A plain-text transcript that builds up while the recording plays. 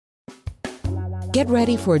Get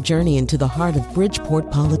ready for a journey into the heart of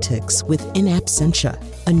Bridgeport politics with In Absentia,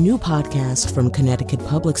 a new podcast from Connecticut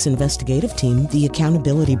Public's investigative team, The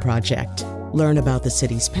Accountability Project. Learn about the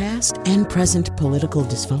city's past and present political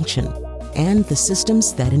dysfunction and the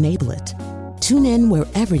systems that enable it. Tune in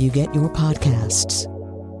wherever you get your podcasts.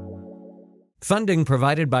 Funding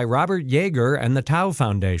provided by Robert Yeager and the Tao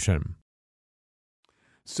Foundation.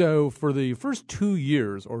 So for the first 2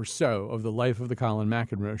 years or so of the life of the Colin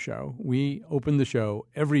McEnroe Show, we opened the show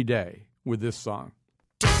every day with this song.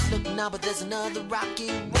 Don't look now, but there's another rocky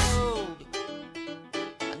road.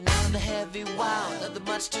 Another heavy wow, another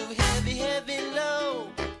much too heavy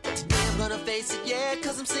load. Today I'm gonna face it, yeah,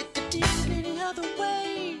 cause I'm sick of dealing any other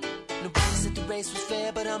way. Nobody said the race was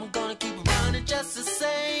fair, but I'm gonna keep running just the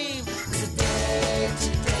same. Today is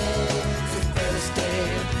the first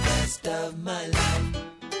day of the rest of my life.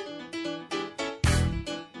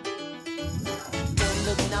 Don't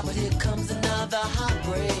look now, but here comes another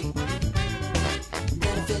heartbreak.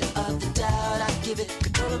 Benefit of the doubt, I give it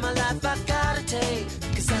control of my life, I gotta take.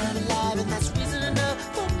 Cause I'm alive and that's reason enough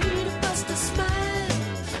for me to bust a smile.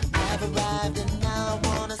 I've arrived and now I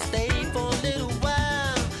wanna stay for a little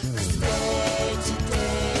while. Cause today is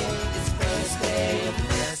the first day of the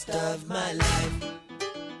rest of my life.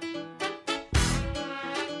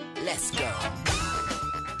 Let's go.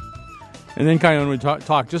 And then Kyone would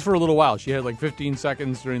talk just for a little while. She had like 15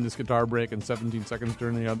 seconds during this guitar break and 17 seconds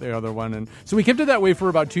during the other one. And so we kept it that way for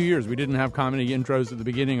about 2 years. We didn't have comedy intros at the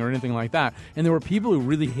beginning or anything like that. And there were people who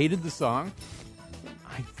really hated the song.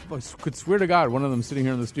 I could swear to God, one of them sitting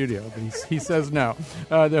here in the studio, but he says no.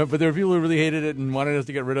 But there were people who really hated it and wanted us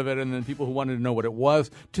to get rid of it, and then people who wanted to know what it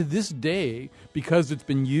was. To this day, because it's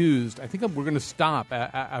been used, I think we're going to stop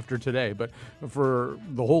after today, but for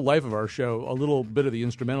the whole life of our show, a little bit of the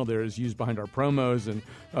instrumental there is used behind our promos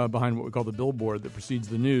and behind what we call the billboard that precedes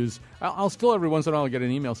the news. I'll still every once in a while get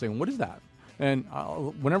an email saying, what is that? And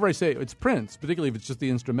whenever I say it's Prince, particularly if it's just the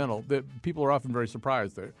instrumental, people are often very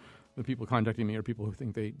surprised. The people contacting me are people who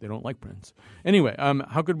think they don't like Prince. Anyway,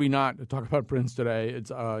 how could we not talk about Prince today?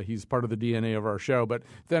 He's part of the DNA of our show, but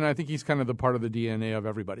then I think he's kind of the part of the DNA of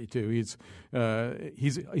everybody too. He's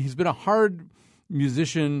been a hard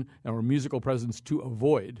musician or musical presence to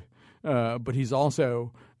avoid, but he's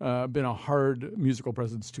also been a hard musical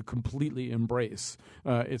presence to completely embrace.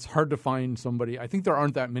 It's hard to find somebody. I think there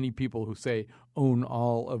aren't that many people who say own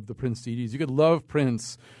all of the Prince CDs. You could love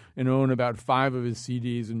Prince and own about 5 of his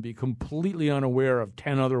CDs and be completely unaware of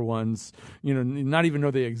 10 other ones, not even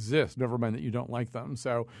know they exist, never mind that you don't like them.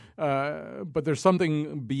 So, but there's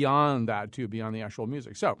something beyond that, too, beyond the actual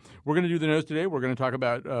music. So we're going to do the notes today. We're going to talk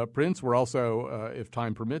about Prince. We're also, if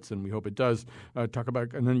time permits, and we hope it does, talk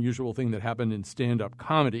about an unusual thing that happened in stand-up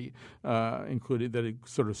comedy, including that it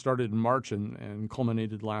sort of started in March and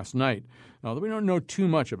culminated last night. Although we don't know too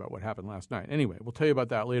much about what happened last night. Anyway, we'll tell you about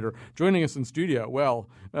that later. Joining us in studio,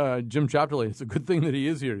 Jim Chapdelaine. It's a good thing that he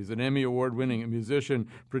is here. He's an Emmy Award-winning musician,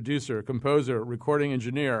 producer, composer, recording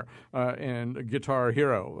engineer, and a guitar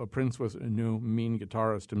hero. Prince was no mean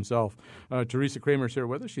guitarist himself. Teresa Kramer's here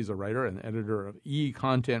with us. She's a writer and editor of E!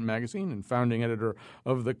 Content magazine and founding editor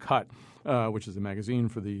of The Cut, which is a magazine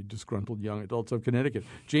for the disgruntled young adults of Connecticut.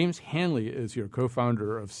 James Hanley is here,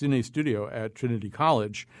 co-founder of Cine Studio at Trinity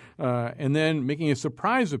College, and then making a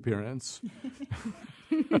surprise appearance,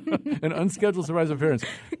 an unscheduled surprise appearance,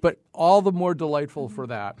 but all the more delightful for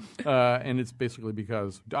that. And it's basically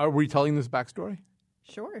because, are we telling this backstory?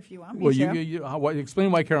 Sure, if you want me to.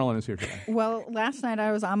 Explain why Carolyn is here today. Well, last night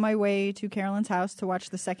I was on my way to Carolyn's house to watch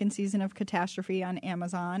the second season of Catastrophe on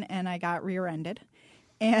Amazon, and I got rear-ended.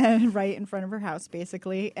 And right in front of her house,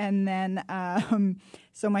 basically. And then,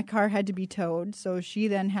 so my car had to be towed. So she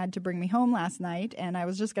then had to bring me home last night. And I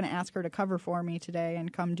was just going to ask her to cover for me today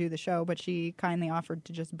and come do the show. But she kindly offered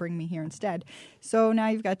to just bring me here instead. So now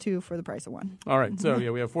you've got 2 for the price of 1. All right. So,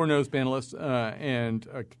 we have 4 nose panelists. And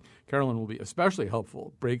Carolyn will be especially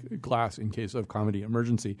helpful. Break glass in case of comedy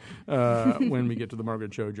emergency when we get to the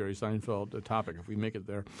Margaret Cho, Jerry Seinfeld topic, if we make it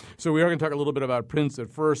there. So we are going to talk a little bit about Prince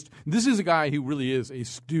at first. This is a guy who really is a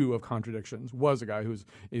stew of contradictions, was a guy who's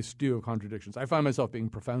a stew of contradictions. I find myself being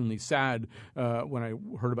profoundly sad when I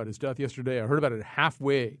heard about his death yesterday. I heard about it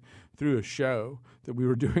halfway through a show that we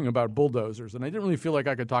were doing about bulldozers, and I didn't really feel like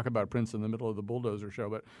I could talk about Prince in the middle of the bulldozer show,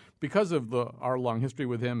 but because of our long history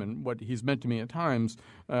with him and what he's meant to me at times,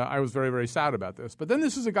 I was very, very sad about this. But then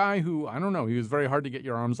this is a guy who, I don't know, he was very hard to get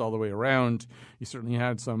your arms all the way around. He certainly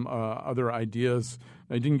had some other ideas.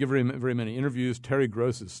 I didn't give very many interviews. Terry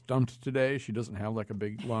Gross is stumped today. She doesn't have like a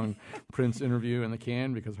big, long Prince interview in the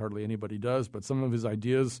can because hardly anybody does. But some of his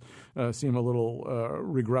ideas seem a little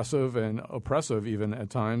regressive and oppressive even at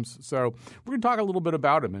times. So we're going to talk a little bit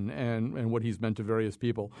about him and what he's meant to various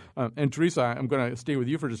people. And Teresa, I'm going to stay with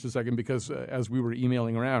you for just a second because as we were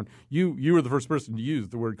emailing around, you were the first person to use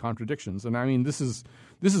the word contradictions. And I mean, this is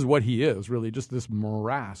what he is, really, just this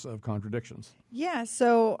morass of contradictions. Yeah,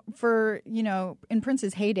 so for, in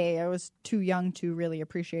Prince's heyday, I was too young to really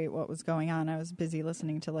appreciate what was going on. I was busy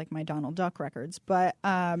listening to, like, my Donald Duck records. But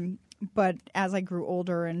as I grew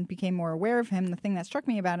older and became more aware of him, the thing that struck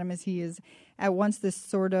me about him is he is at once this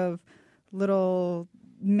sort of little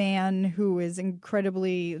man who is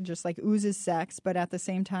incredibly just like oozes sex, but at the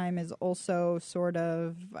same time is also sort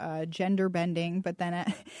of gender bending, but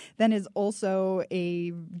then is also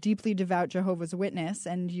a deeply devout Jehovah's Witness,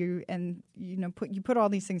 and you put all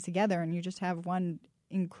these things together and you just have one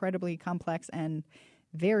incredibly complex and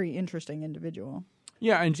very interesting individual.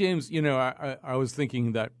 Yeah, and James, I was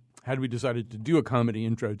thinking that had we decided to do a comedy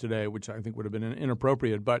intro today, which I think would have been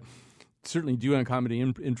inappropriate, but certainly doing a comedy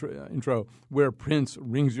intro where Prince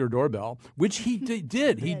rings your doorbell, which he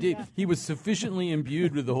did. He did. Yeah. He was sufficiently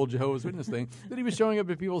imbued with the whole Jehovah's Witness thing that he was showing up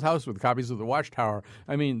at people's house with copies of the Watchtower.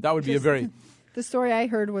 I mean, that would be a very... The story I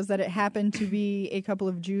heard was that it happened to be a couple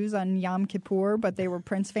of Jews on Yom Kippur, but they were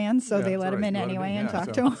Prince fans, so they let him in anyway and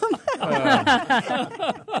talked to him.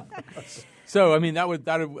 So, I mean,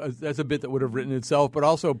 that's a bit that would have written itself, but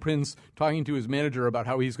also Prince talking to his manager about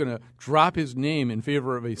how he's going to drop his name in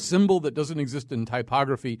favor of a symbol that doesn't exist in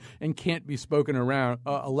typography and can't be spoken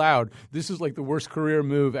aloud. This is like the worst career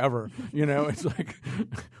move ever. It's like,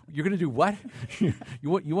 you're going to do what?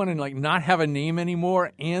 You want to like not have a name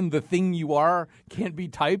anymore and the thing you are can't be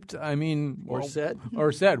typed? I mean... Or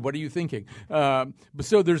said. What are you thinking? But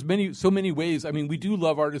so there's so many ways. I mean, we do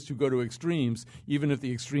love artists who go to extremes, even if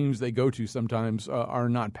the extremes they go to sometimes are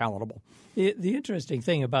not palatable. The interesting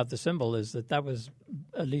thing about the symbol is that was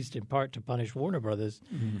at least in part to punish Warner Brothers.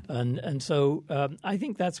 Mm-hmm. And so I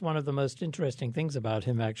think that's one of the most interesting things about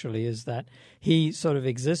him, actually, is that he sort of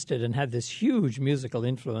existed and had this huge musical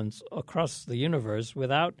influence across the universe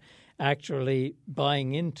without actually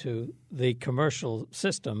buying into the commercial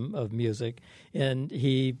system of music, and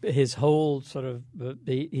his whole sort of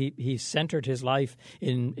he centered his life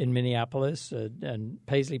in Minneapolis, and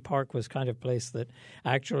Paisley Park was kind of a place that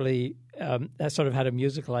actually that sort of had a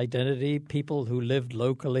musical identity. People who lived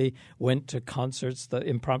locally went to concerts, the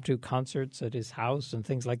impromptu concerts at his house and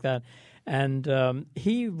things like that, and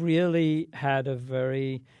he really had a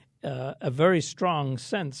very strong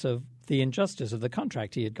sense of the injustice of the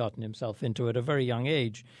contract he had gotten himself into at a very young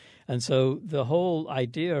age. And so the whole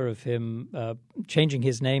idea of him changing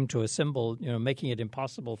his name to a symbol, making it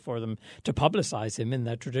impossible for them to publicize him in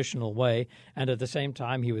that traditional way, and at the same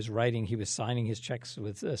time he was signing his checks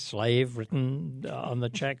with a slave written on the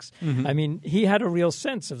checks. Mm-hmm. I mean, he had a real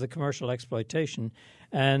sense of the commercial exploitation.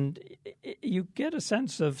 And you get a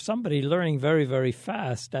sense of somebody learning very, very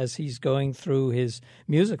fast as he's going through his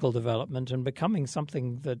musical development and becoming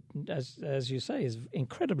something that, as you say, is an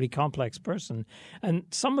incredibly complex person. And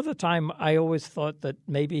some of the time I always thought that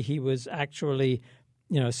maybe he was actually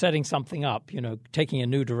setting something up, taking a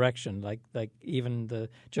new direction, like even the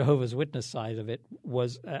Jehovah's Witness side of it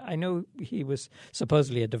was. I know he was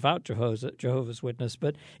supposedly a devout Jehovah's Witness,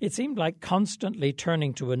 but it seemed like constantly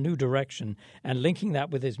turning to a new direction and linking that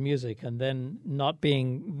with his music, and then not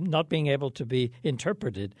being able to be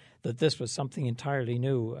interpreted that this was something entirely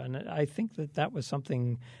new. And I think that was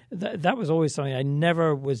something that was always something I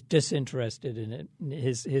never was disinterested in it,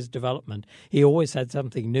 his development. He always had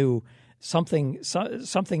something new. Something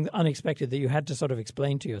unexpected that you had to sort of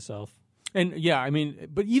explain to yourself. And yeah, I mean,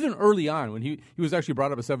 but even early on, when he was actually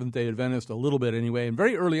brought up a Seventh-day Adventist a little bit anyway, and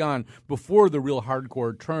very early on, before the real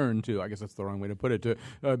hardcore turn to, I guess that's the wrong way to put it,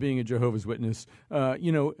 to being a Jehovah's Witness,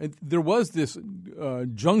 there was this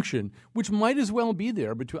junction, which might as well be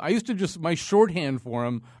there. I used to my shorthand for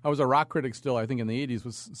him, I was a rock critic still, I think in the 80s,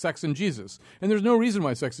 was sex and Jesus. And there's no reason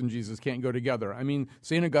why sex and Jesus can't go together. I mean,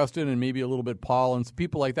 St. Augustine and maybe a little bit Paul and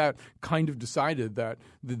people like that kind of decided that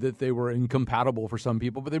they were incompatible for some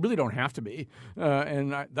people, but they really don't have to be.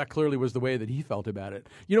 And that clearly was the way that he felt about it.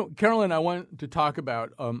 Carolyn, I want to talk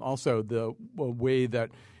about also the way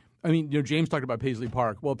that, James talked about Paisley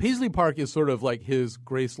Park. Well, Paisley Park is sort of like his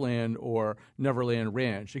Graceland or Neverland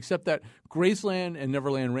Ranch, except that Graceland and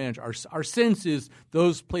Neverland Ranch, our sense is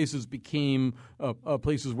those places became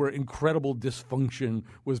places where incredible dysfunction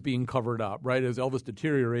was being covered up, right? As Elvis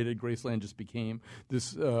deteriorated, Graceland just became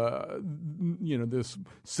this, this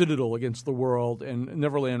citadel against the world. And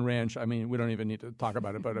Neverland Ranch, we don't even need to talk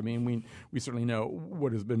about it, but we certainly know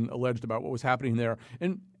what has been alleged about what was happening there.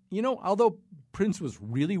 And although Prince was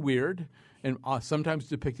really weird and sometimes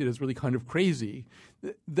depicted as really kind of crazy,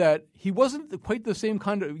 that he wasn't quite the same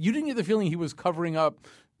kind of – you didn't get the feeling he was covering up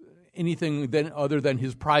anything other than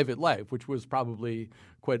his private life, which was probably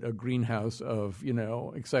quite a greenhouse of,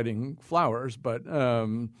 exciting flowers. But Are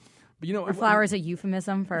flowers a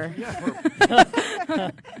euphemism for?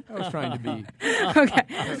 I was trying to be. Okay.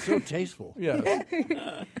 That's so tasteful. Yes.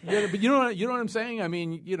 Yeah, but you know what I'm saying? I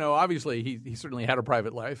mean, obviously he certainly had a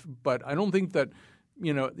private life, but I don't think that,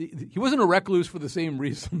 he wasn't a recluse for the same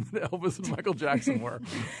reason that Elvis and Michael Jackson were.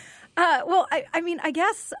 Well, I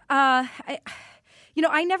guess, I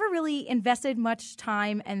never really invested much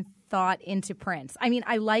time and thought into Prince. I mean,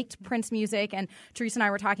 I liked Prince music, and Teresa and I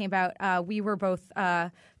were talking about we were both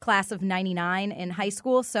class of 99 in high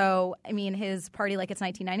school. So, I mean, his Party Like It's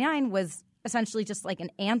 1999 was essentially just like an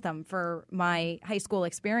anthem for my high school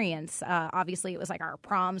experience. Obviously, it was like our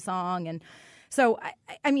prom song. And so,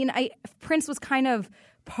 Prince was kind of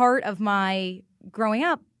part of my growing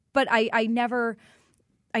up, but I never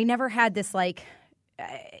had this like –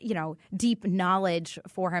 deep knowledge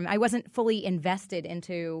for him. I wasn't fully invested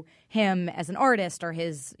into him as an artist or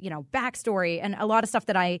his, backstory. And a lot of stuff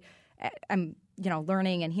that I'm,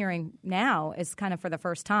 learning and hearing now is kind of for the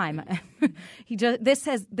first time. This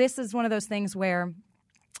is one of those things where,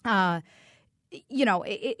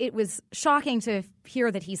 it was shocking to hear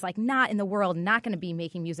that he's like not in the world, not going to be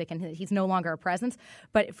making music, and he's no longer a presence.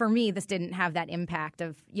 But for me, this didn't have that impact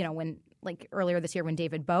of, when like earlier this year when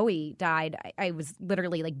David Bowie died, I was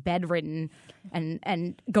literally like bedridden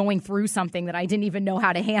and going through something that I didn't even know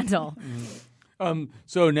how to handle.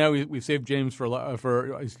 So now we've saved Jim for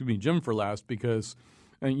last because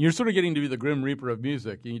you're sort of getting to be the Grim Reaper of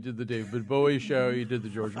music. You did the David Bowie show, you did the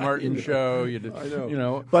George Martin show, you did, I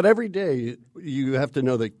know. But every day you have to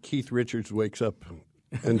know that Keith Richards wakes up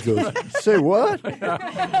and goes, "Say what?"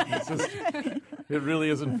 It really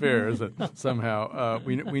isn't fair, is it? Somehow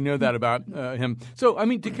we know that about him. So, I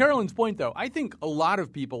mean, to Carolyn's point, though, I think a lot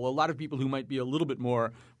of people who might be a little bit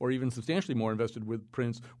more or even substantially more invested with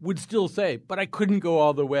Prince would still say, "But I couldn't go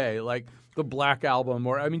all the way," like the Black Album,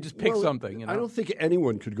 or just pick something. I don't think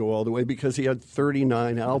anyone could go all the way because he had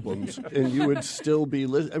 39 albums, and you would still be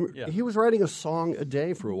listening. He was writing a song a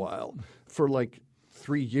day for a while, for like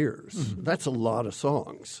 3 years. Mm-hmm. That's a lot of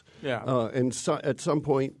songs. Yeah. And so at some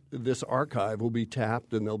point, this archive will be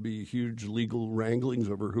tapped, and there'll be huge legal wranglings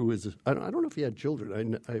over who is. I don't know if he had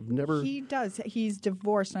children. I've never. He does. He's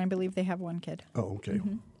divorced, and I believe they have one kid. Oh, okay.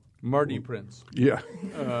 Mm-hmm. Marty Prince. Yeah.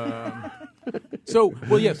 So I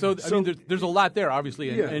mean, there's a lot there, obviously,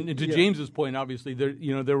 and to James's point, obviously,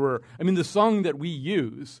 there were. I mean, the song that we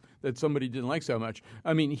use that somebody didn't like so much.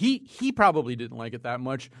 I mean, he probably didn't like it that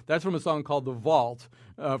much. That's from a song called "The Vault,"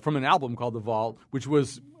 from an album called "The Vault," which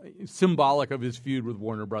was symbolic of his feud with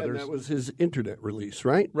Warner Brothers. And that was his internet release,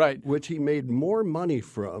 right? Right. Which he made more money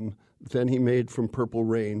from than he made from Purple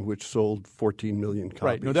Rain, which sold 14 million copies.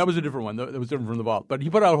 Right. No, that was a different one. That was different from The Vault. But he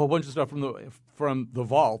put out a whole bunch of stuff from The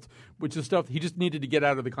Vault, which is stuff he just needed to get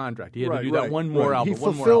out of the contract. He had to do that one more album.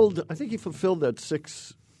 I think he fulfilled that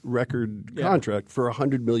 6-record contract for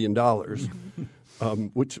 $100 million,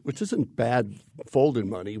 which isn't bad folding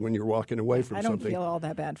money when you're walking away from something. I don't feel all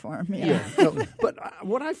that bad for him. But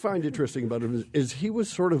what I find interesting about him is he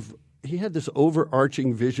was he had this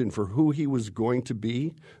overarching vision for who he was going to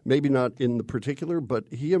be, maybe not in the particular, but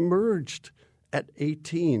he emerged at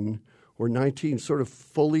 18 or 19 sort of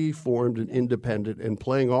fully formed and independent and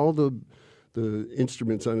playing all the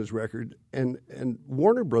instruments on his record. And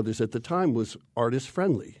Warner Brothers at the time was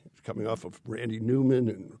artist-friendly, coming off of Randy Newman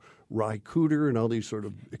and Ry Cooder and all these sort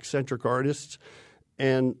of eccentric artists.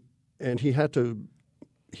 And he had to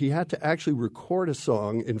actually record a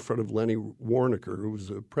song in front of Lenny Waronker, who was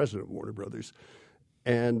the president of Warner Brothers,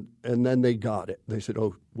 and then they got it. They said,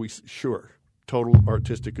 "Oh, sure, total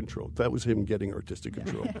artistic control." That was him getting artistic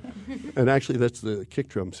control, and actually, that's the kick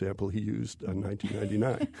drum sample he used in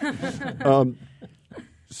 1999.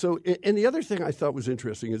 So, and the other thing I thought was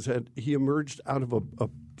interesting is that he emerged out of a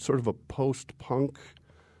sort of a post-punk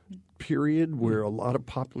period where a lot of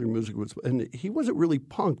popular music was, and he wasn't really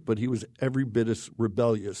punk, but he was every bit as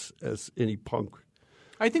rebellious as any punk.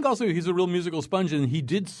 I think also he's a real musical sponge, and he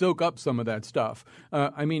did soak up some of that stuff.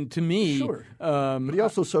 I mean, to me... Sure. But he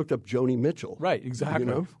also soaked up Joni Mitchell. Right, exactly.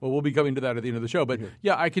 Well, we'll be coming to that at the end of the show. But,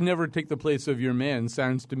 I Can Never Take the Place of Your Man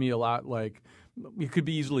sounds to me a lot like it could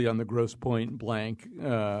be easily on the Grosse Pointe Blank,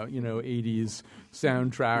 80s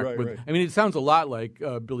soundtrack. Right. I mean, it sounds a lot like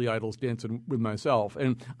Billy Idol's Dancing with Myself.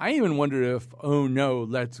 And I even wonder if Oh No,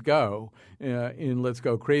 Let's Go in Let's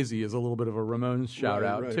Go Crazy is a little bit of a Ramones shout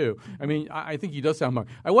out too. I mean, I think he does sound fun.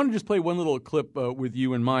 I want to just play one little clip with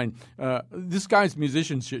you in mind. This guy's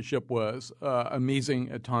musicianship was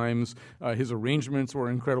amazing at times. His arrangements were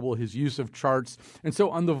incredible, his use of charts. And so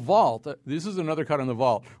on The Vault, this is another cut on The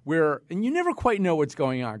Vault, and you never quite know what's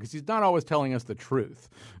going on because he's not always telling us the truth.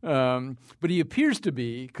 But he appears to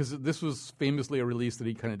be, because this was famously a release that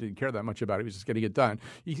he kind of didn't care that much about. He was just getting it done.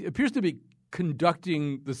 He appears to be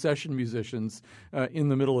conducting the session musicians in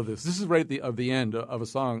the middle of this. This is right at the end of a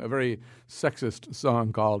song, a very sexist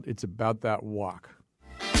song called It's About That Walk.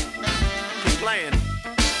 Keep playing.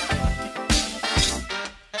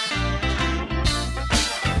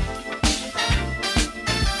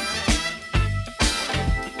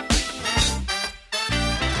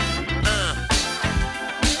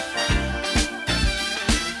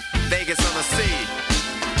 Vegas on the sea.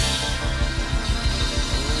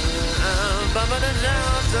 Bumping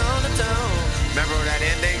on the tone. Remember that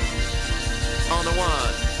ending? On the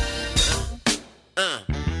one.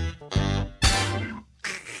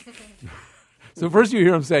 So first you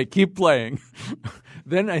hear him say, keep playing.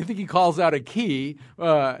 Then I think he calls out a key.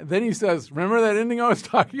 Then he says, remember that ending I was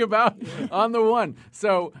talking about? On the one.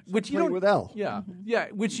 So, which you don't. With L. Yeah. Yeah.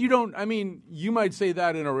 Which you don't, I mean, you might say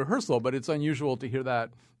that in a rehearsal, but it's unusual to hear that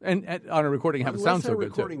and on a recording have it sound so good.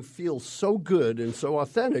 Unless that recording feels so good and so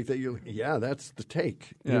authentic that you're, that's the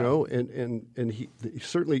take, you know? And he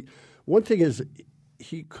certainly, one thing is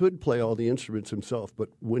he could play all the instruments himself, but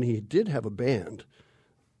when he did have a band,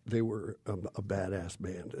 they were a badass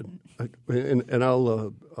band, and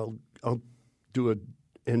I'll do an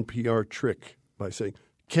NPR trick by saying,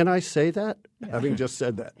 "Can I say that?" Having just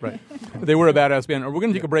said that, right? They were a badass band. We're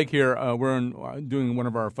going to take a break here. We're doing one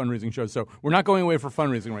of our fundraising shows, so we're not going away for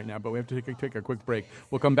fundraising right now. But we have to take a quick break.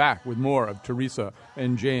 We'll come back with more of Teresa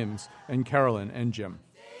and James and Carolyn and Jim.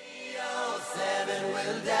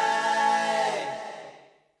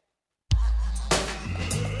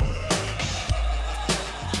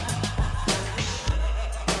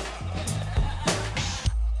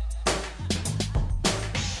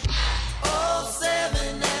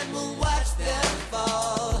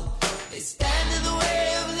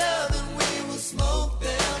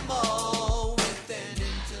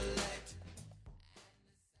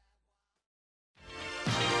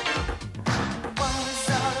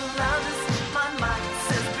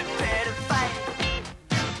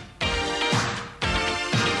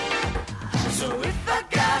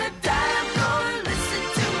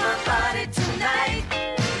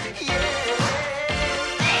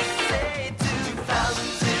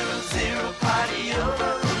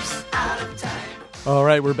 All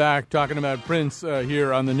right, we're back talking about Prince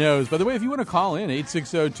here on The Nose. By the way, if you want to call in,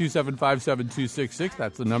 860-275-7266,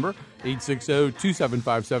 that's the number,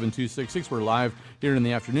 860-275-7266. We're live here in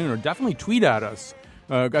the afternoon, or definitely tweet at us.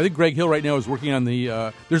 I think Greg Hill right now is working on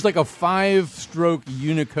the there's like a 5-stroke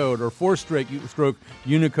Unicode or 4-stroke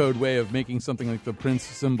Unicode way of making something like the Prince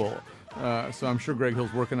symbol. So I'm sure Greg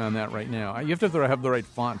Hill's working on that right now. You have to have the right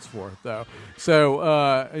fonts for it, though.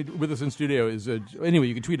 So with us in studio is, anyway,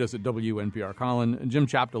 you can tweet us at WNPR Colin, Jim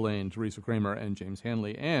Chapdelaine, Teresa Kramer, and James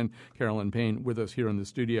Hanley, and Carolyn Payne with us here in the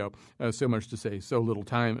studio. So much to say, so little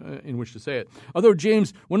time in which to say it. Although,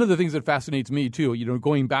 James, one of the things that fascinates me, too,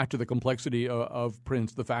 going back to the complexity of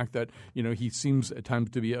Prince, the fact that, he seems at times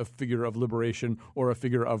to be a figure of liberation or a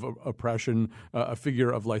figure of oppression, a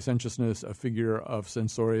figure of licentiousness, a figure of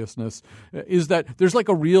censoriousness, is that there's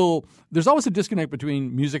always a disconnect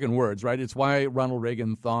between music and words, right? It's why Ronald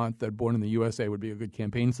Reagan thought that Born in the USA would be a good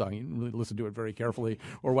campaign song. You really listen to it very carefully.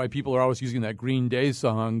 Or why people are always using that Green Day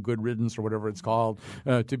song, Good Riddance or whatever it's called,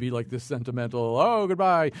 to be like this sentimental, oh,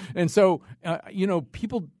 goodbye. And so,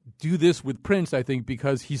 people do this with Prince, I think,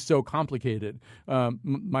 because he's so complicated.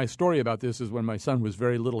 My story about this is when my son was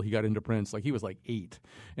very little, he got into Prince. He was 8.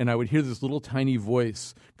 And I would hear this little tiny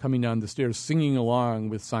voice coming down the stairs singing along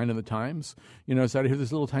with Sign of the Times. So I'd hear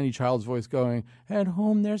this little tiny child's voice going, at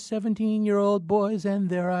home they're 17-year-old boys and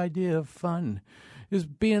their idea of fun is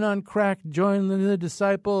being on crack, joining the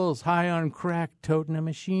disciples, high on crack, toting a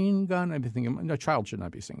machine gun. I'd be thinking, a child should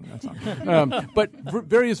not be singing that song. But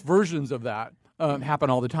various versions of that happen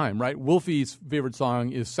all the time, right? Wolfie's favorite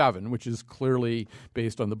song is 7, which is clearly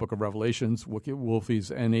based on the Book of Revelations. Wolfie's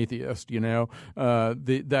an atheist,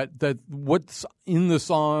 that what's in the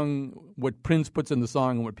song, what Prince puts in the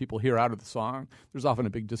song, and what people hear out of the song, there's often a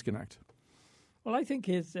big disconnect. Well, I think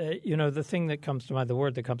it's, the thing that comes to mind, the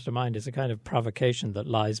word that comes to mind is a kind of provocation that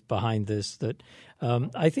lies behind this. That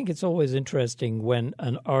I think it's always interesting when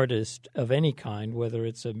an artist of any kind, whether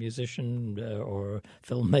it's a musician or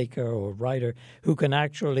filmmaker or writer, who can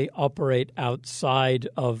actually operate outside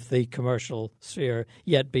of the commercial sphere,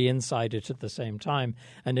 yet be inside it at the same time.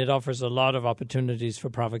 And it offers a lot of opportunities for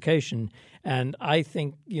provocation. And I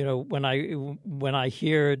think, when I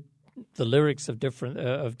hear the lyrics of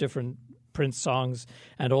different Prince songs,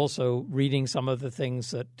 and also reading some of the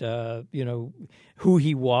things that who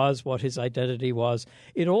he was, what his identity was.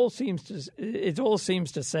 It all seems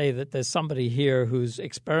to say that there's somebody here who's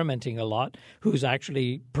experimenting a lot, who's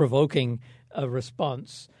actually provoking a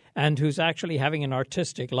response, and who's actually having an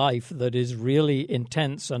artistic life that is really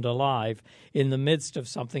intense and alive in the midst of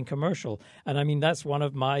something commercial. And I mean, that's one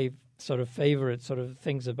of my sort of favorite sort of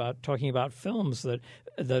things about talking about films, that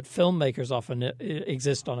filmmakers often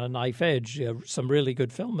exist on a knife edge. Some really good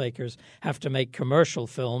filmmakers have to make commercial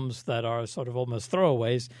films that are sort of almost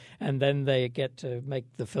throwaways, and then they get to make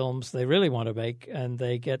the films they really want to make, and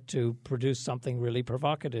they get to produce something really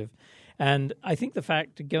provocative. And I think the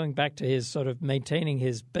fact, going back to his sort of maintaining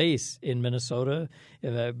his base in Minnesota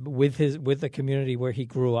with the community where he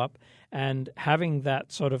grew up, and having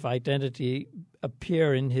that sort of identity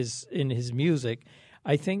appear in his music,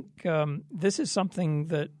 I think this is something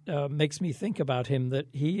that makes me think about him, that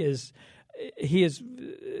he is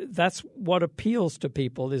that's what appeals to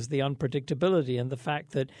people, is the unpredictability and the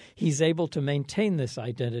fact that he's able to maintain this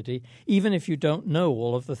identity even if you don't know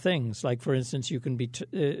all of the things. Like, for instance, you can be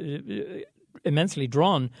immensely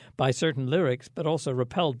drawn by certain lyrics but also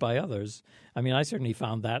repelled by others. I mean, I certainly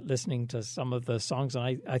found that listening to some of the songs,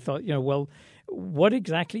 and I thought, well, what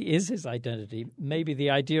exactly is his identity? Maybe the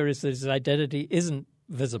idea is that his identity isn't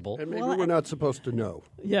visible. And maybe we're not supposed to know.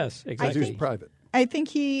 Yes, exactly. Because he's private. I think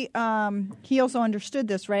he also understood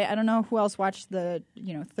this, right? I don't know who else watched the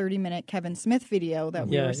 30-minute Kevin Smith video that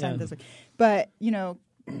we were sent this week, but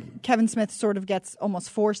Kevin Smith sort of gets almost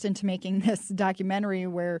forced into making this documentary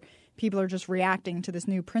where people are just reacting to this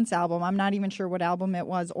new Prince album. I'm not even sure what album it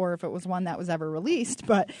was or if it was one that was ever released,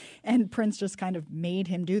 and Prince just kind of made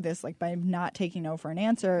him do this, like, by not taking no for an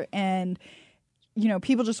answer. And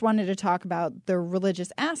people just wanted to talk about the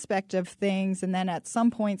religious aspect of things. And then at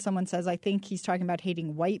some point someone says, I think he's talking about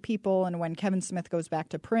hating white people. And when Kevin Smith goes back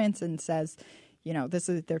to Prince and says,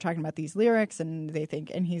 they're talking about these lyrics, and they think,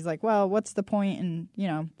 and he's like, well, what's the point? And,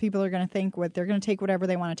 people are going to think they're going to take whatever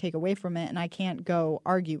they want to take away from it. And I can't go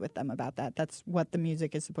argue with them about that. That's what the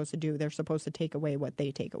music is supposed to do. They're supposed to take away what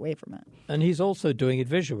they take away from it. And he's also doing it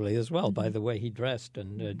visually as well, by the way he dressed.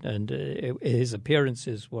 And his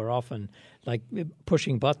appearances were often like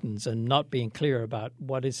pushing buttons and not being clear about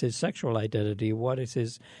what is his sexual identity, what is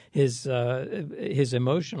his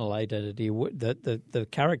emotional identity, the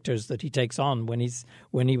characters that he takes on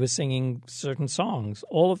when he was singing certain songs.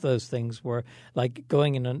 All of those things were like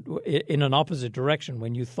going in an opposite direction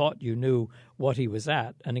when you thought you knew what he was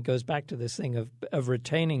at. And it goes back to this thing of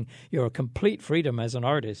retaining your complete freedom as an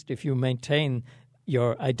artist. If you maintain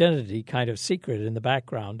your identity kind of secret in the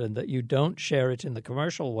background, and that you don't share it in the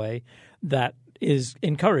commercial way that is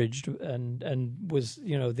encouraged and was,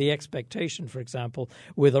 the expectation, for example,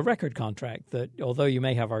 with a record contract, that although you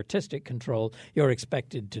may have artistic control, you're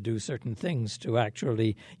expected to do certain things to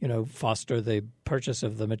actually, foster the purchase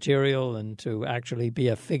of the material and to actually be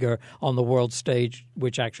a figure on the world stage,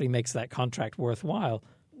 which actually makes that contract worthwhile.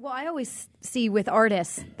 Well, I always see with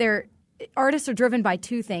artists, artists are driven by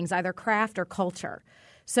two things, either craft or culture.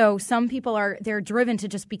 So some people they're driven to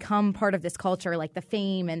just become part of this culture, like the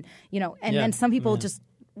fame and then some people just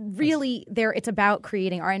really it's about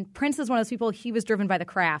creating art. And Prince is one of those people, he was driven by the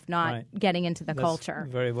craft, not getting into the culture.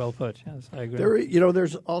 Very well put. Yes, I agree.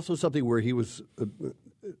 There's also something where he was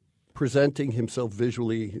presenting himself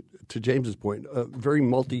visually, to James's point, very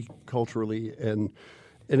multiculturally, and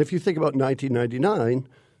if you think about 1999,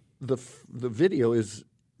 the video is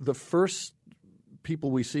the first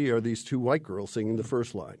people we see are these two white girls singing the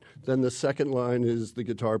first line. Then the second line is the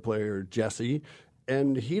guitar player Jesse,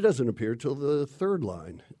 and he doesn't appear till the third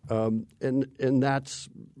line, and that's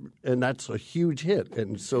a huge hit.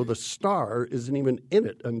 And so the star isn't even in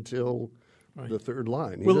it until the third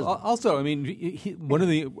line. Also, I mean, one of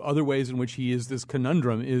the other ways in which he is this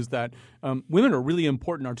conundrum is that women are really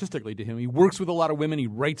important artistically to him. He works with a lot of women. He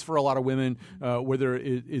writes for a lot of women, whether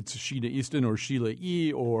it's Sheena Easton or Sheila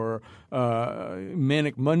E. or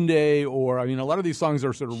Manic Monday, or, I mean, a lot of these songs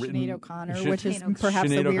are sort of written. Sinead O'Connor, which is perhaps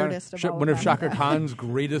the weirdest of all one of them. Chaka Khan's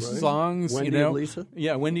greatest songs. Wendy and Lisa?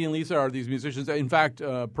 Yeah, Wendy and Lisa are these musicians. In fact,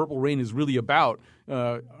 Purple Rain is really about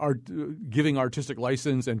giving artistic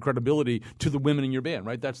license and credibility to the women in your band,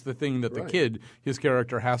 right? That's the thing that the kid, his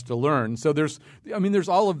character, has to learn. So there's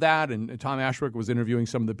all of that. And Tom Ashwick was interviewing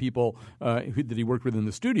some of the people that he worked with in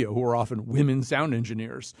the studio who were often women sound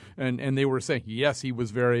engineers. And they were saying, yes, he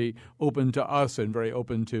was very open to us and very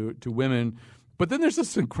open to women. But then there's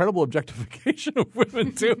this incredible objectification of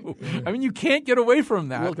women, too. I mean, you can't get away from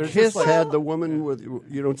that. Well, Kiss had the woman with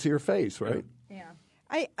you don't see her face, right? Yeah.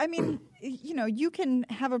 I mean, you can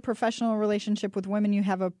have a professional relationship with women you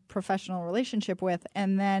have a professional relationship with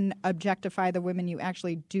and then objectify the women you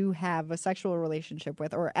actually do have a sexual relationship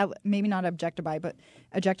with, or maybe not objectify, but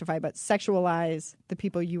sexualize the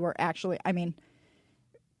people you are actually – I mean –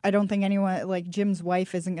 I don't think anyone, like Jim's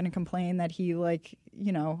wife isn't going to complain that he,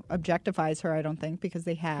 objectifies her, I don't think, because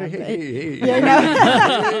they have. Hey,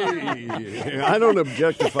 I don't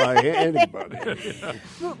objectify anybody.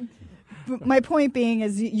 But my point being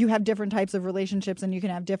is you have different types of relationships and you can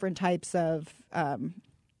have different types of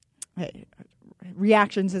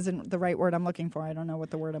reactions isn't the right word I'm looking for. I don't know what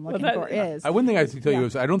the word I'm looking for is. One thing I have to tell you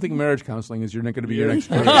is I don't think marriage counseling is going to be your next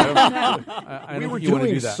career. I we don't were think you want to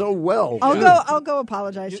doing do that. so well. I'll go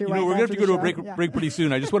apologize to your wife. We're going to have to go to a break Yeah. pretty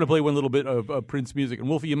soon. I just want to play one little bit of Prince music. And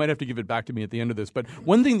Wolfie, you might have to give it back to me at the end of this. But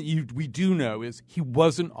one thing that we do know is he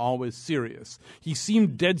wasn't always serious. He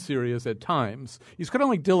seemed dead serious at times. He's kind of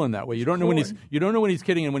like Dylan that way. You don't know when he's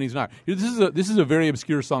kidding and when he's not. This is a very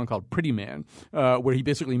obscure song called "Pretty Man," where he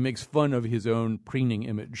basically makes fun of his own preening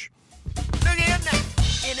image. Look here now,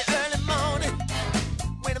 in the early morning,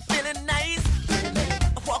 when I'm feeling nice,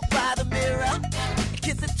 I walk by the mirror,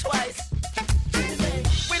 kiss it twice.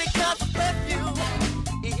 When it comes to perfume,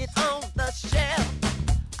 it's on the shelf.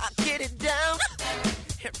 I get it down,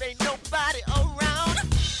 there ain't nobody around.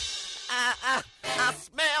 I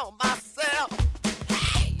smell myself.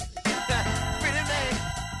 Hey, pretty man.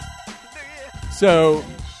 Look here. So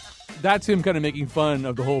that's him kind of making fun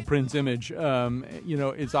of the whole Prince image.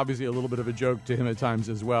 It's obviously a little bit of a joke to him at times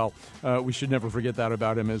as well. We should never forget that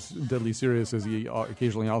about him, as deadly serious as he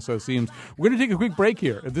occasionally also seems. We're going to take a quick break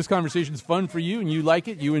here. If this conversation is fun for you and you like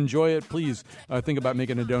it, you enjoy it, please think about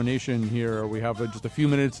making a donation here. We have just a few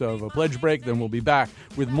minutes of a pledge break, then we'll be back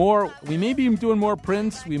with more. We may be doing more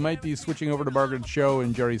Prince. We might be switching over to Margaret Cho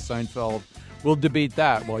and Jerry Seinfeld. We'll debate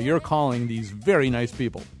that while you're calling these very nice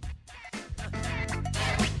people.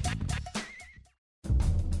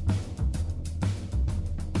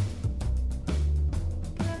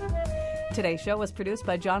 Today's show was produced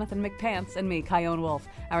by Jonathan McPants and me, Kyone Wolf.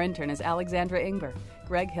 Our intern is Alexandra Ingber.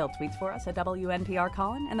 Greg Hill tweets for us at WNPR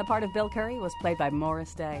Colin, and the part of Bill Curry was played by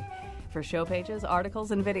Morris Day. For show pages,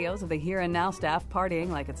 articles, and videos of the Here and Now staff partying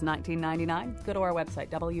like it's 1999, go to our website,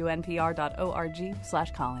 wnpr.org/Colin.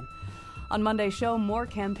 On Monday's show, more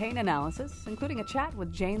campaign analysis, including a chat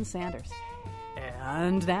with Jane Sanders.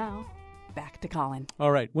 And now, back to Colin.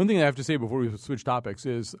 All right. One thing I have to say before we switch topics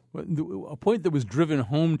is a point that was driven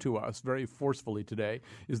home to us very forcefully today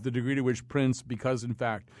is the degree to which Prince, because in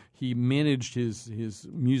fact he managed his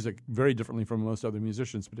music very differently from most other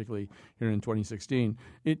musicians, particularly here in 2016,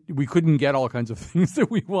 we couldn't get all kinds of things that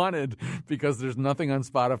we wanted because there's nothing on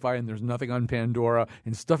Spotify and there's nothing on Pandora,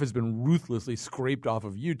 and stuff has been ruthlessly scraped off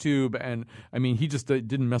of YouTube. And I mean, he just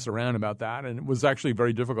didn't mess around about that, and it was actually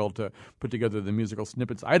very difficult to put together the musical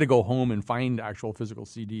snippets. I had to go home and find actual physical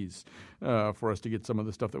CDs for us to get some of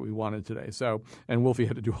the stuff that we wanted today. So, and Wolfie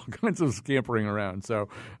had to do all kinds of scampering around. So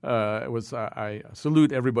I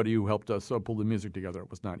salute everybody who helped us pull the music together. It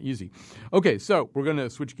was not easy. Okay, so we're going to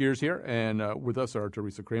switch gears here, and with us are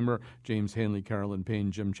Teresa Kramer, James Hanley, Carolyn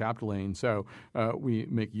Payne, Jim Chapdelaine. So we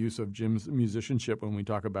make use of Jim's musicianship when we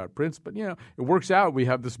talk about Prince, but it works out. We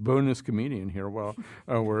have this bonus comedian here. Well,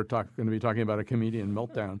 we're going to be talking about a comedian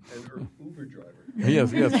meltdown. And her Uber driver.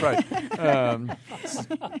 Yes, right.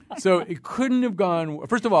 So it couldn't have gone.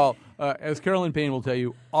 First of all, as Carolyn Payne will tell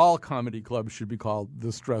you, all comedy clubs should be called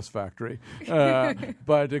the Stress Factory.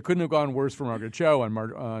 But it couldn't have gone worse for Margaret Cho on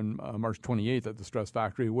March 28th at the Stress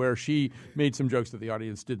Factory, where she made some jokes that the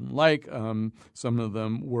audience didn't like. Some of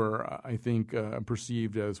them were, I think,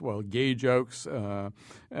 perceived as gay jokes,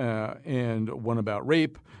 and one about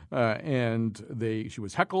rape. And she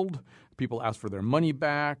was heckled. People asked for their money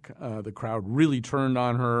back. The crowd really turned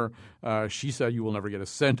on her. She said, "You will never get a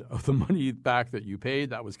cent of the money back that you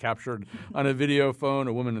paid." That was captured on a video phone.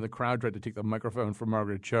 A woman in the crowd tried to take the microphone from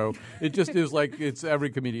Margaret Cho. It just is like it's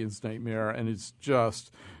every comedian's nightmare, and it's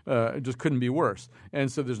just it just couldn't be worse.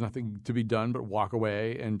 And so there's nothing to be done but walk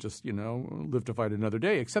away and just live to fight another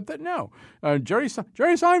day. Except that no, Jerry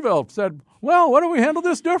Seinfeld said, "Well, why don't we handle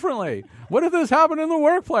this differently? What if this happened in the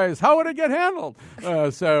workplace? How would it get handled?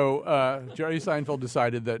 So Jerry Seinfeld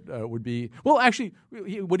decided that would be – well, actually,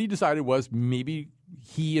 what he decided was maybe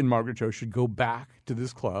he and Margaret Cho should go back to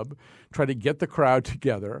this club, try to get the crowd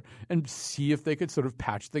together, and see if they could sort of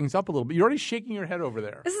patch things up a little bit. You're already shaking your head over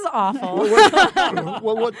there. This is awful.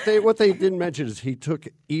 Well, what they didn't mention is he took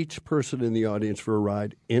each person in the audience for a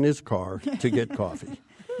ride in his car to get coffee.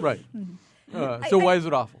 Right. So why is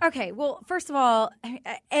it awful? Okay, well, first of all,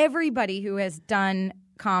 everybody who has done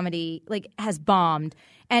comedy has bombed,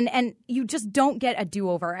 and you just don't get a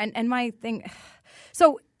do-over. And my thing,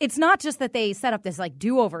 so it's not just that they set up this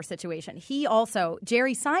do-over situation.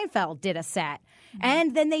 Jerry Seinfeld did a set,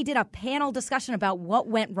 and then they did a panel discussion about what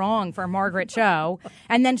went wrong for Margaret Cho,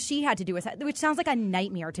 and then she had to do a set, which sounds like a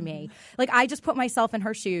nightmare to me. I just put myself in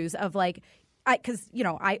her shoes of because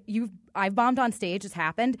I've bombed on stage, it's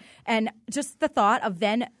happened, and just the thought of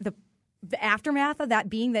then the aftermath of that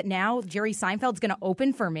being that now Jerry Seinfeld's going to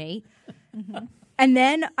open for me, and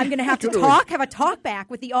then I'm going to have to have a talk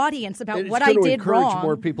back with the audience about what I did wrong. It's going to encourage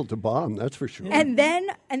more people to bomb, that's for sure. And then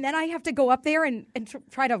I have to go up there and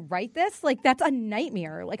try to write this. That's a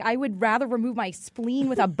nightmare. I would rather remove my spleen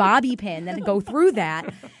with a bobby pin than go through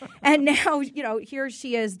that. And now, here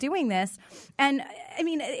she is doing this. And I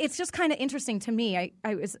mean, it's just kind of interesting to me.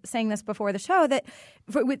 I was saying this before the show that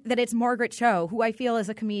it's Margaret Cho, who I feel is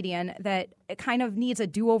a comedian that kind of needs a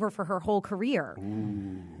do-over for her whole career.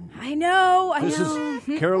 Ooh. I know. This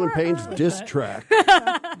is Carolyn Payne's diss track.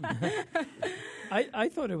 I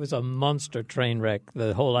thought it was a monster train wreck,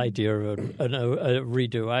 the whole idea of a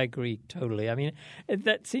redo. I agree totally. I mean,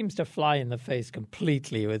 that seems to fly in the face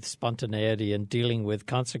completely with spontaneity and dealing with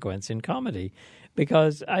consequence in comedy.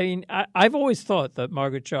 Because, I mean, I've always thought that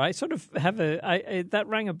Margaret Cho, I sort of have that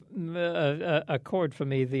rang a chord for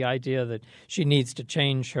me, the idea that she needs to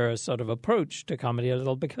change her sort of approach to comedy a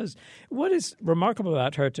little, because what is remarkable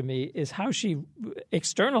about her to me is how she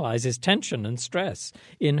externalizes tension and stress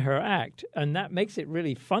in her act. And that makes it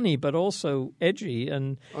really funny, but also edgy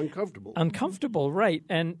and uncomfortable, right.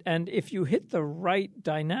 And if you hit the right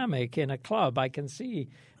dynamic in a club, I can see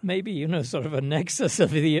maybe, sort of a nexus of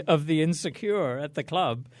the insecure at the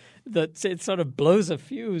club, that it sort of blows a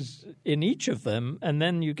fuse in each of them, and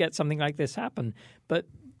then you get something like this happen. But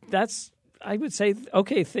that's, I would say,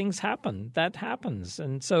 okay, things happen. That happens.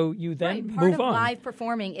 And so you then move on. Part of live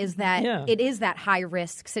performing is that it is that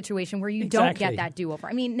high-risk situation where you don't get that do-over.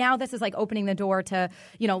 I mean, now this is like opening the door to,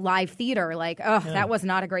 live theater. That was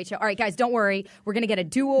not a great show. All right, guys, don't worry. We're going to get a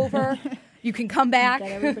do-over. You can come back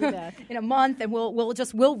in a month, and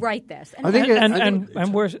we'll write this.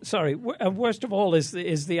 Worst of all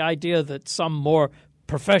is the idea that some more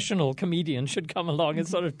professional comedian should come along and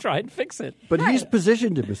sort of try and fix it. But he's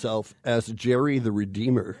positioned himself as Jerry the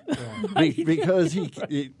Redeemer, because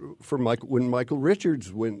when Michael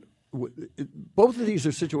Richards both of these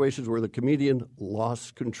are situations where the comedian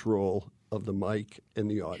lost control of the mic and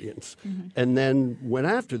the audience, and then went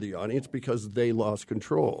after the audience because they lost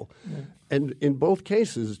control. And in both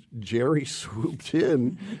cases, Jerry swooped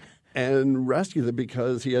in and rescued them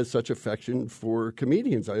because he has such affection for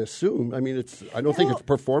comedians, I assume. I mean, I don't think it's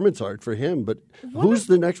performance art for him, but who's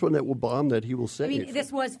the next one that will bomb that he will save? I mean,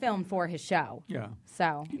 this was filmed for his show. Yeah.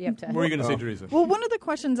 So you have to... What are you going to say, Teresa? Well, one of the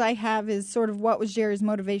questions I have is sort of what was Jerry's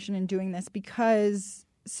motivation in doing this, because...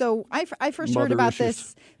 So I first heard about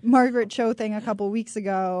this Margaret Cho thing a couple weeks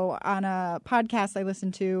ago on a podcast I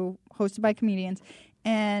listened to hosted by comedians,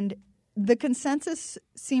 and the consensus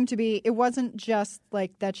seemed to be it wasn't just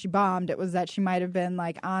that she bombed, it was that she might have been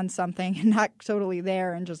on something and not totally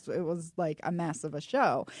there, and just it was a mess of a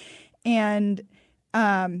show. And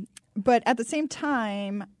but at the same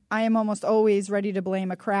time, I am almost always ready to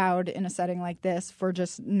blame a crowd in a setting like this for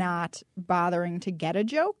just not bothering to get a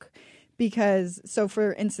joke. Because, so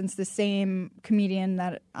for instance, the same comedian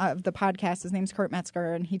that of the podcast, his name's Kurt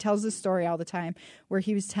Metzger, and he tells this story all the time where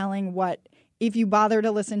he was telling what, if you bother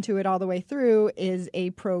to listen to it all the way through, is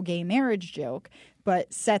a pro-gay marriage joke,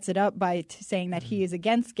 but sets it up by saying that he is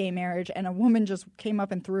against gay marriage, and a woman just came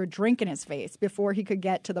up and threw a drink in his face before he could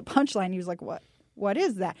get to the punchline. He was like, what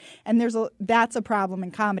is that? And that's a problem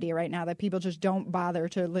in comedy right now, that people just don't bother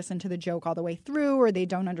to listen to the joke all the way through, or they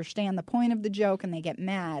don't understand the point of the joke and they get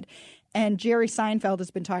mad. And Jerry Seinfeld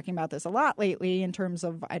has been talking about this a lot lately in terms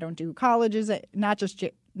of, I don't do colleges, not just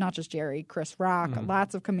Jerry, Chris Rock,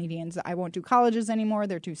 lots of comedians. I won't do colleges anymore.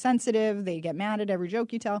 They're too sensitive. They get mad at every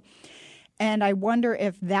joke you tell. And I wonder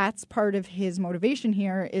if that's part of his motivation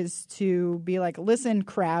here, is to be like, listen,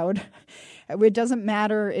 crowd, it doesn't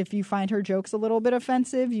matter if you find her jokes a little bit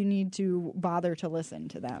offensive. You need to bother to listen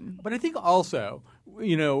to them. But I think also,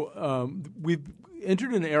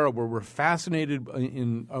 entered an era where we're fascinated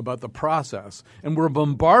about the process, and we're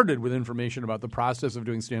bombarded with information about the process of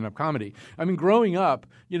doing stand-up comedy. I mean, growing up,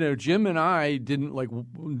 Jim and I didn't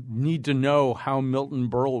need to know how Milton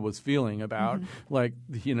Berle was feeling about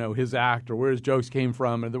his act or where his jokes came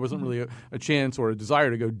from, and there wasn't really a chance or a desire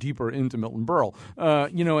to go deeper into Milton Berle.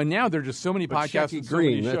 And now there are just so many podcasts and so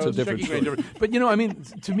many shows. That's a different story. But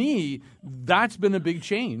to me, that's been a big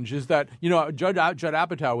change. Is that Judd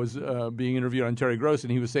Apatow was being interviewed on Terry Gross,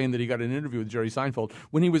 and he was saying that he got an interview with Jerry Seinfeld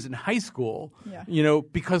when he was in high school. Yeah.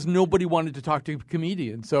 Because nobody wanted to talk to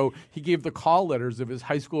comedians, so he gave the call letters of his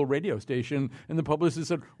high school radio station, and the publicist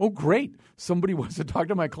said, "Oh, great, somebody wants to talk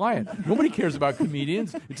to my client. Nobody cares about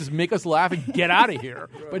comedians. It just make us laugh and get out of here."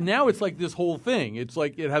 But now it's like this whole thing. It's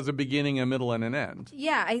like it has a beginning, a middle, and an end.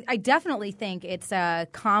 Yeah, I definitely think it's a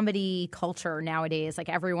comedy culture nowadays. Like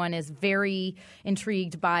everyone is very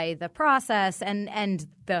intrigued by the process and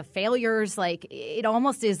the failures. Like it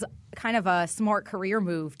almost is kind of a smart career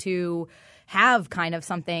move to have kind of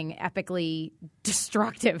something epically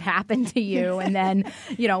destructive happen to you, and then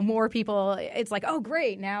more people. It's like, oh,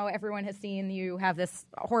 great! Now everyone has seen you have this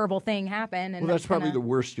horrible thing happen. And that's probably the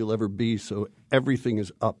worst you'll ever be. So everything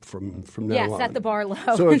is up from now on. Yeah, set the bar low.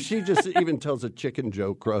 So if she just even tells a chicken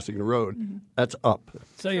joke crossing the road, that's up.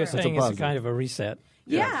 So you're saying it's a kind of a reset.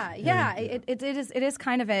 Yeah. It is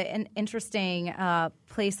kind of an interesting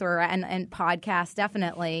place and podcast,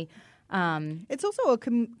 definitely. It's also a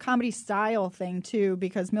comedy style thing too,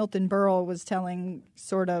 because Milton Berle was telling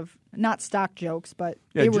sort of not stock jokes, but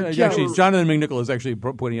they were jokes. Actually, Jonathan McNichol is actually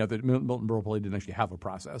pointing out that Milton Berle probably didn't actually have a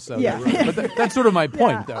process. So but that's sort of my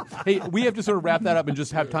point, though. Hey, we have to sort of wrap that up and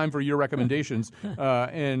just have time for your recommendations,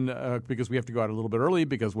 and because we have to go out a little bit early,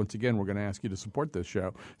 because once again we're going to ask you to support this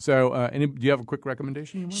show. So, do you have a quick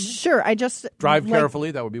recommendation you want to make? Sure. I just drive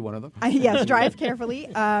carefully. That would be one of them. Yes, drive carefully.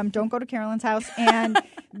 Don't go to Carolyn's house and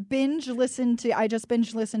I just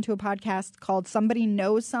binge listened to a podcast called Somebody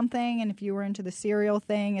Knows Something, and if you were into the serial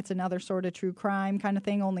thing, it's another sort of true crime kind of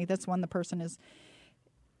thing, only this one the person is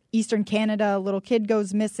Eastern Canada, a little kid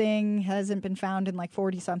goes missing, hasn't been found in like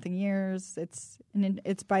 40-something years. It's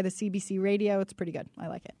by the CBC Radio. It's pretty good. I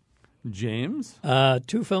like it. James?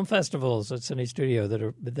 2 film festivals at Cine Studio that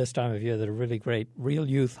are this time of year that are really great. Real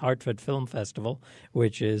Youth Hartford Film Festival,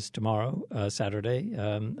 which is tomorrow, Saturday,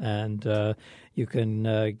 and you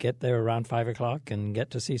can get there around 5 o'clock and get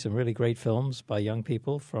to see some really great films by young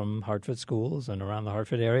people from Hartford schools and around the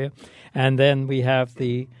Hartford area. And then we have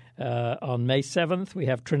on May 7th, we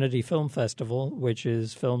have Trinity Film Festival, which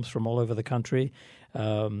is films from all over the country.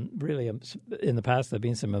 Really, in the past, there have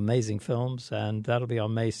been some amazing films, and that'll be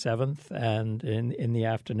on May 7th and in the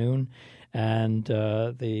afternoon. And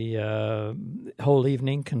the whole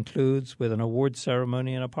evening concludes with an award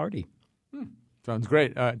ceremony and a party. Sounds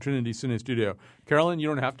great. Trinity Cine Studio. Carolyn, you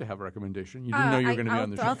don't have to have a recommendation. You didn't know you were going to be on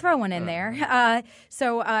the show. I'll throw one in there.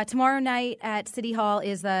 So tomorrow night at City Hall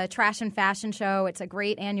is the Trash and Fashion Show. It's a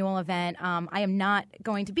great annual event. I am not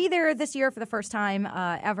going to be there this year for the first time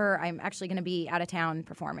ever. I'm actually going to be out of town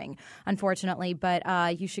performing, unfortunately.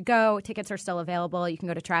 But you should go. Tickets are still available. You can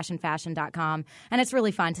go to trashandfashion.com. And it's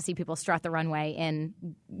really fun to see people strut the runway in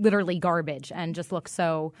literally garbage and just look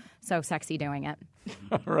so sexy doing it.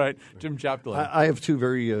 All right. Jim Chapdelaine. I have 2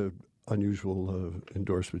 very unusual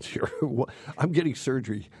endorsements here. I'm getting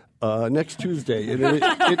surgery next Tuesday, and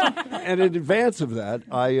in advance of that,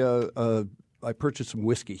 I purchased some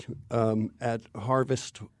whiskey at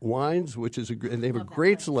Harvest Wines, which is and they have a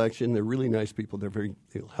great selection. They're really nice people. They'll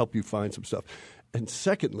help you find some stuff. And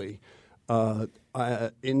secondly,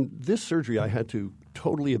 in this surgery, I had to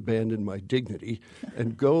totally abandon my dignity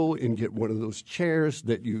and go and get one of those chairs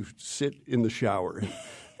that you sit in the shower in.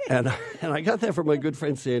 And I got that from my good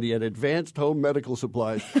friend Sandy at Advanced Home Medical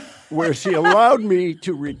Supplies, where she allowed me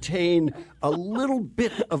to retain a little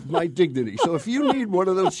bit of my dignity. So if you need one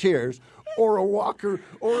of those chairs or a walker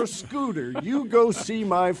or a scooter, you go see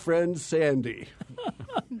my friend Sandy.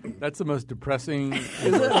 That's the most depressing.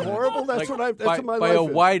 Is that horrible? That's what I. That's what my by life a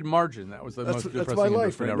is. wide margin. That was the most depressing. That's my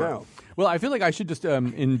life right ever. now. Well, I feel like I should just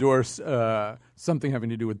endorse something having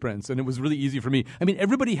to do with Prince, and it was really easy for me. I mean,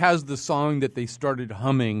 everybody has the song that they started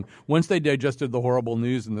humming once they digested the horrible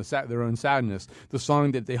news and their own sadness. The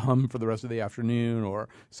song that they hummed for the rest of the afternoon, or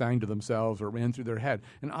sang to themselves, or ran through their head.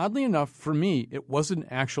 And oddly enough, for me, it wasn't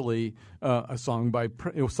actually a song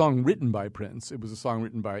written by Prince. It was a song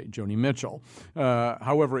written by Joni Mitchell.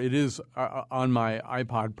 However, it is on my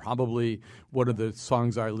iPod probably one of the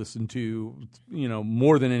songs I listen to,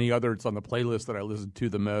 more than any other. It's on the playlist that I listen to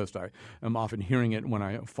the most. I am often hearing it when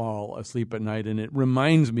I fall asleep at night. And it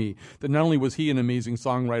reminds me that not only was he an amazing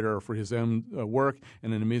songwriter for his own work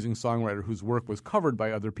and an amazing songwriter whose work was covered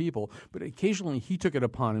by other people, but occasionally he took it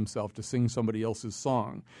upon himself to sing somebody else's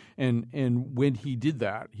song. And when he did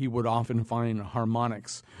that, he would often find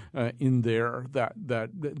harmonics in there that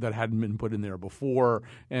hadn't been put in there before.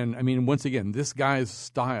 And I mean, once again, this guy's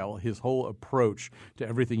style, his whole approach to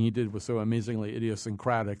everything he did was so amazingly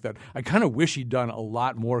idiosyncratic that I kind of wish he'd done a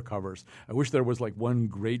lot more covers. I wish there was like one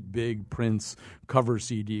great big Prince cover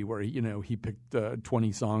CD where he picked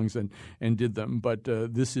 20 songs and did them. But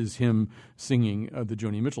this is him singing the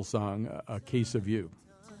Joni Mitchell song, A Case of You.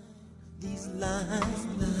 These lines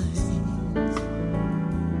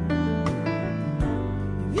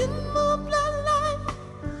in my bloodline,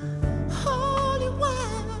 holy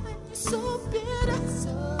wine, so bitter,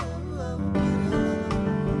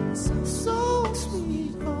 so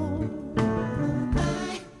sweet. Oh,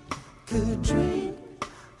 I could drink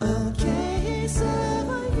a case of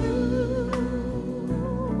you,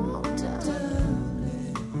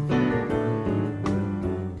 darling.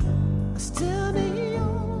 I still be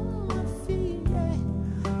on my feet, yeah.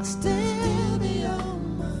 I still be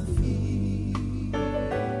on my feet.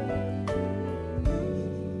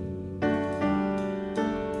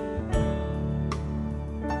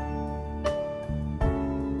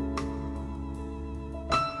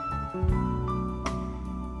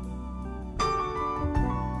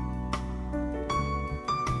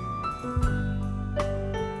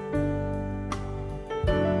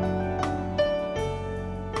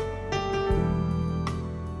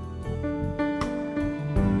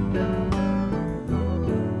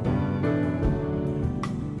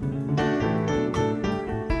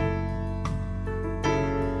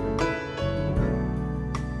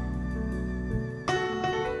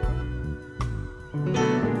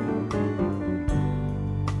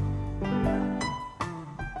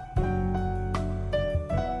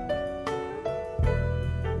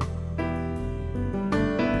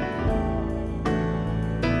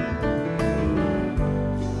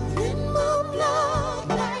 In my blood,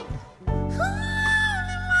 like holy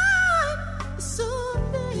wine, so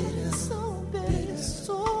bitter, so bitter,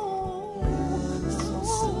 so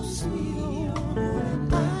sweet.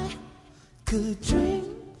 I could drink